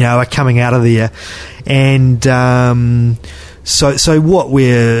incredible, isn't it? Are coming out of there. And So what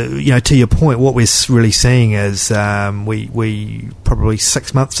we're, to your point, what we're really seeing is we probably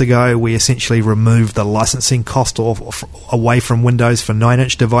 6 months ago, we essentially removed the licensing cost away from Windows for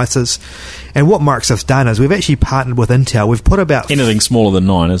 9-inch devices. And what Microsoft's done is we've actually partnered with Intel. We've put about... Anything smaller than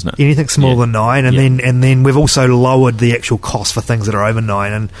 9, isn't it? Anything smaller than 9. And then we've also lowered the actual cost for things that are over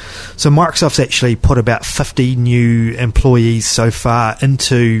 9. And so Microsoft's actually put about 50 new employees so far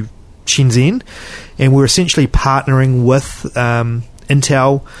into Shenzhen, and we're essentially partnering with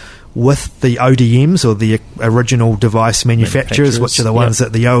Intel, with the ODMs, or the original device manufacturers, which are the ones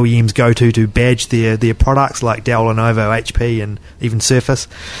that the OEMs go to badge their products, like Dell, Lenovo, HP, and even Surface.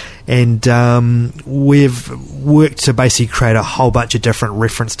 And we've worked to basically create a whole bunch of different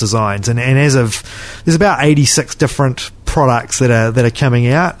reference designs, and as of, there's about 86 different products that are coming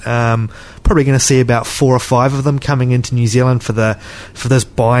out. Probably going to see about 4 or 5 of them coming into New Zealand for this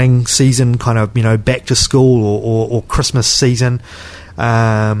buying season, kind of back to school or Christmas season.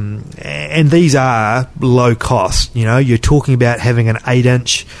 And these are low cost. You're talking about having an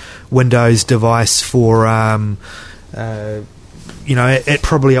 8-inch Windows device for at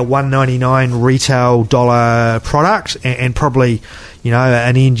probably a $199 retail dollar product, and probably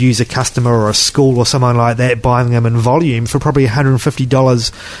an end user customer or a school or someone like that buying them in volume for probably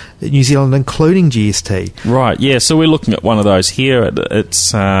 $150 New Zealand, including GST. Right, yeah, so we're looking at one of those here.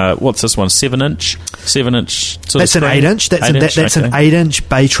 It's what's this one, 7-inch sort that's of an 8-inch. That's an 8-inch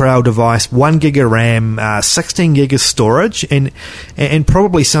Bay Trail device, 1 gig of RAM, 16 gig of storage, and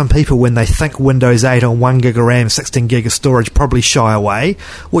probably some people, when they think Windows 8 on 1 gig of RAM, 16 gig of storage, probably shy away.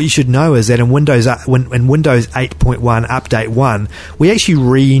 What you should know is that in Windows 8.1 Update 1, we actually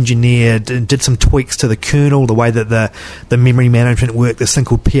re-engineered and did some tweaks to the kernel, the way that the memory management worked, this thing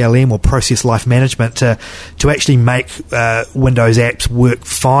called PLM, or Process Life Management, to actually make Windows apps work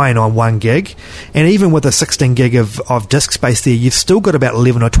fine on 1 gig. And even with a 16 gig of disk space there, you've still got about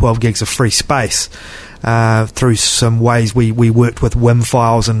 11 or 12 gigs of free space. Through some ways we worked with WIM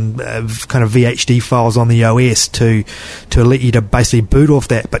files and kind of VHD files on the OS to let you to basically boot off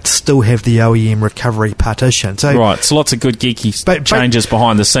that, but still have the OEM recovery partition. So right, so lots of good geeky changes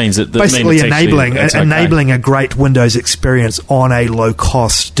behind the scenes that basically enabling a great Windows experience on a low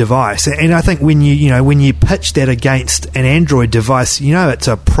cost device. And I think when you pitch that against an Android device, it's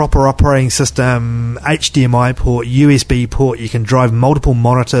a proper operating system, HDMI port, USB port. You can drive multiple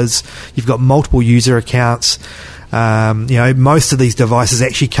monitors. You've got multiple user accounts. Most of these devices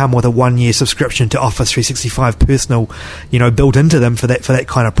actually come with a 1-year subscription to Office 365 Personal, built into them for that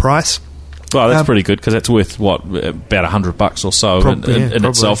kind of price. Well, that's pretty good, because that's worth about $100 or so in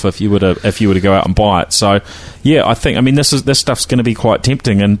itself if you were to go out and buy it. So, yeah, I think this stuff's going to be quite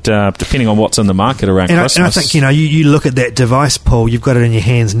tempting, and depending on what's in the market around Christmas. And I think you look at that device, Paul. You've got it in your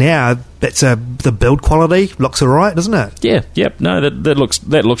hands now. That's the build quality looks all right, doesn't it? Yeah, yep. No, that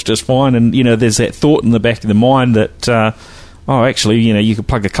looks just fine. And there's that thought in the back of the mind that. Actually, you could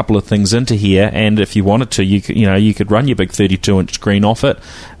plug a couple of things into here, and if you wanted to, you could run your big 32-inch screen off it.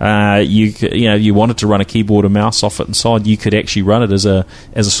 You wanted to run a keyboard and mouse off it and so on, you could actually run it as a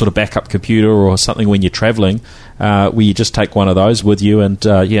sort of backup computer or something when you're travelling, where you just take one of those with you and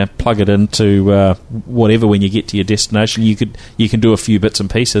plug it into whatever when you get to your destination. You can do a few bits and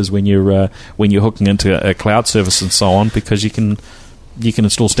pieces when you're hooking into a cloud service and so on, because you can you can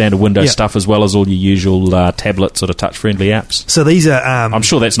install standard Windows stuff as well as all your usual tablet sort of touch-friendly apps. So these are... I'm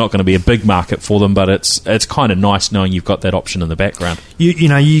sure that's not going to be a big market for them, but it's kind of nice knowing you've got that option in the background.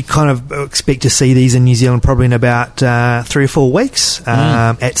 You kind of expect to see these in New Zealand probably in about 3 or 4 weeks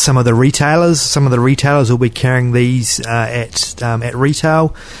at some of the retailers. Some of the retailers will be carrying these at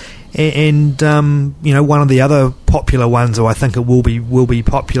retail. And one of the other popular ones, or I think it will be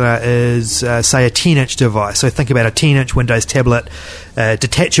popular, is say a 10-inch device. So think about a 10-inch Windows tablet,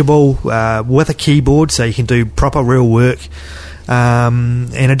 detachable with a keyboard, so you can do proper real work.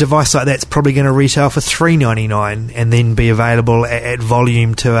 And a device like that's probably going to retail for $3.99 and then be available at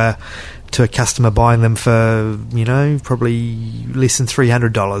volume to a customer buying them for probably less than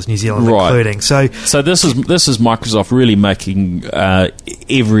 $300 New Zealand, including. So this is Microsoft really making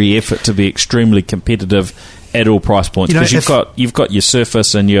every effort to be extremely competitive at all price points, because you've got your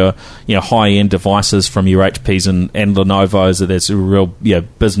Surface and your high end devices from your HPs and Lenovo's. That's a real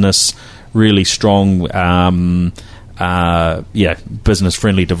business, really strong.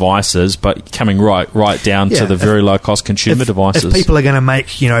 Business-friendly devices, but coming right down to the very low-cost consumer devices. If people are going to make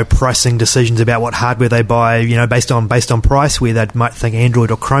pricing decisions about what hardware they buy, based on price, where they might think Android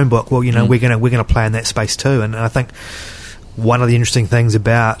or Chromebook, well, we're going to play in that space too. And I think one of the interesting things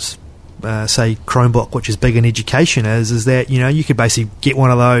about say Chromebook, which is big in education, is that you could basically get one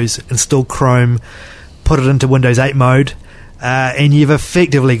of those, install Chrome, put it into Windows 8 mode. And you've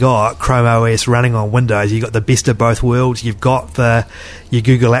effectively got Chrome OS running on Windows. You've got the best of both worlds. You've got your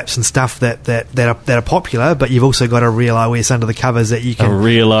Google apps and stuff that are popular, but you've also got a real OS under the covers that you can... A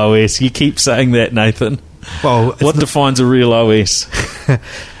real OS. You keep saying that, Nathan. Well, what defines a real OS?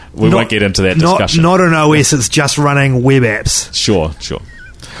 We won't get into that discussion. Not an OS. It's just running web apps. Sure.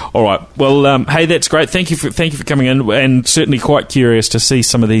 All right. Well, hey, that's great. Thank you for coming in, and certainly quite curious to see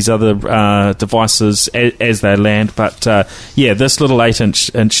some of these other devices as they land. But this little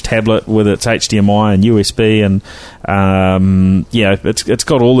 8-inch tablet with its HDMI and USB, and it's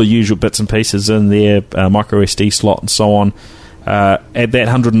got all the usual bits and pieces in there, micro SD slot and so on. At that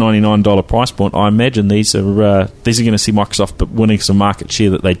 $199 price point, I imagine these are going to see Microsoft winning some market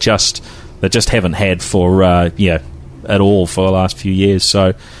share that they just haven't had for at all for the last few years.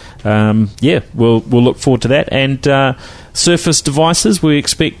 So we'll look forward to that. And Surface devices, we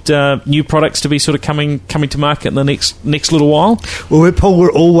expect new products to be sort of coming to market in the next little while. Well, Paul,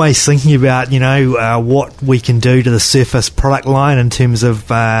 we're always thinking about what we can do to the Surface product line in terms of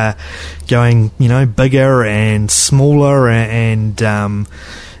going bigger and smaller and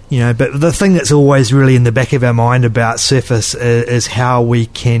but the thing that's always really in the back of our mind about Surface is how we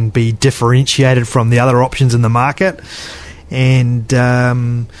can be differentiated from the other options in the market, and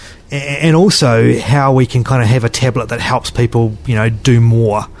also how we can kind of have a tablet that helps people, do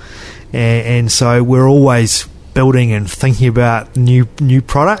more. And so we're always building and thinking about new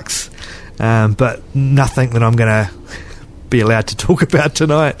products, but nothing that I'm going to be allowed to talk about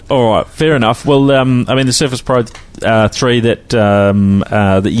tonight. All right, fair enough. Well, the Surface Pro 3 that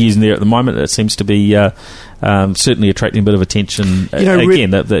you're using there at the moment, it seems to be certainly attracting a bit of attention. That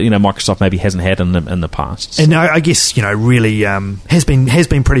Microsoft maybe hasn't had in the past. And I guess really has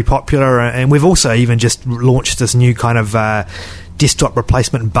been pretty popular. And we've also even just launched this new kind of desktop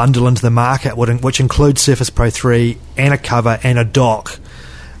replacement bundle into the market, which includes Surface Pro 3 and a cover and a dock.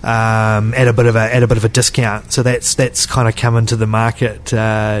 At a bit of a discount, so that's kind of come into the market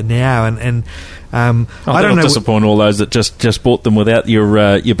now, and I don't know. Disappoint all those that just bought them without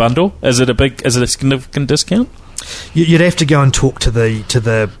your bundle. Is it a significant discount? You'd have to go and talk to the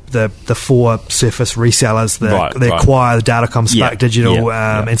 4 Surface resellers that acquire the Datacom, Spark Digital,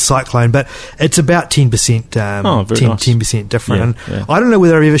 and Cyclone, but it's about 10%. 10% different. And I don't know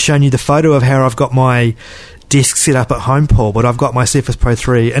whether I've ever shown you the photo of how I've got my desk set up at home, Paul, but I've got my Surface Pro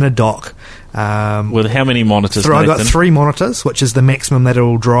 3 in a dock. With how many monitors, I've got 3 monitors, which is the maximum that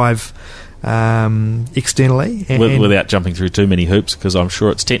it'll drive externally. Without jumping through too many hoops, because I'm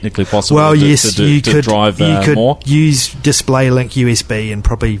sure it's technically possible you could drive more. Use Display Link USB and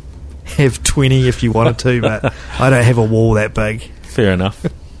probably have 20 if you wanted to, but I don't have a wall that big. Fair enough.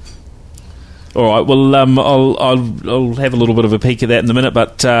 All right, well, I'll have a little bit of a peek at that in a minute,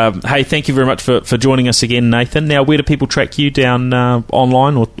 but hey, thank you very much for joining us again, Nathan. Now, where do people track you down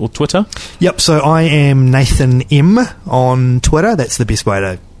online or Twitter? Yep, so I am Nathan M on Twitter. That's the best way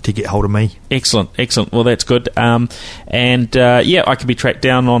to get hold of me. Excellent. Well, that's good. I can be tracked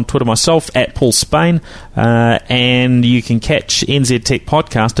down on Twitter myself at Paul Spain, and you can catch NZ Tech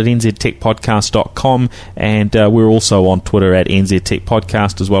Podcast at nztechpodcast.com, and we're also on Twitter at NZ Tech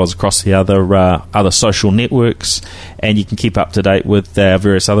Podcast, as well as across the other social networks, and you can keep up to date with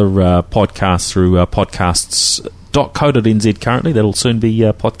various other podcasts through podcasts podcast.co.nz currently. That'll soon be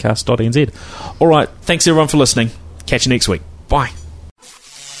podcast.nz. All right, thanks everyone for listening. Catch you next week. Bye.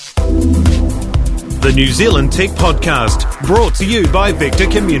 The New Zealand Tech Podcast, brought to you by Vector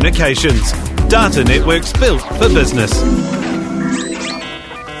Communications. Data networks built for business.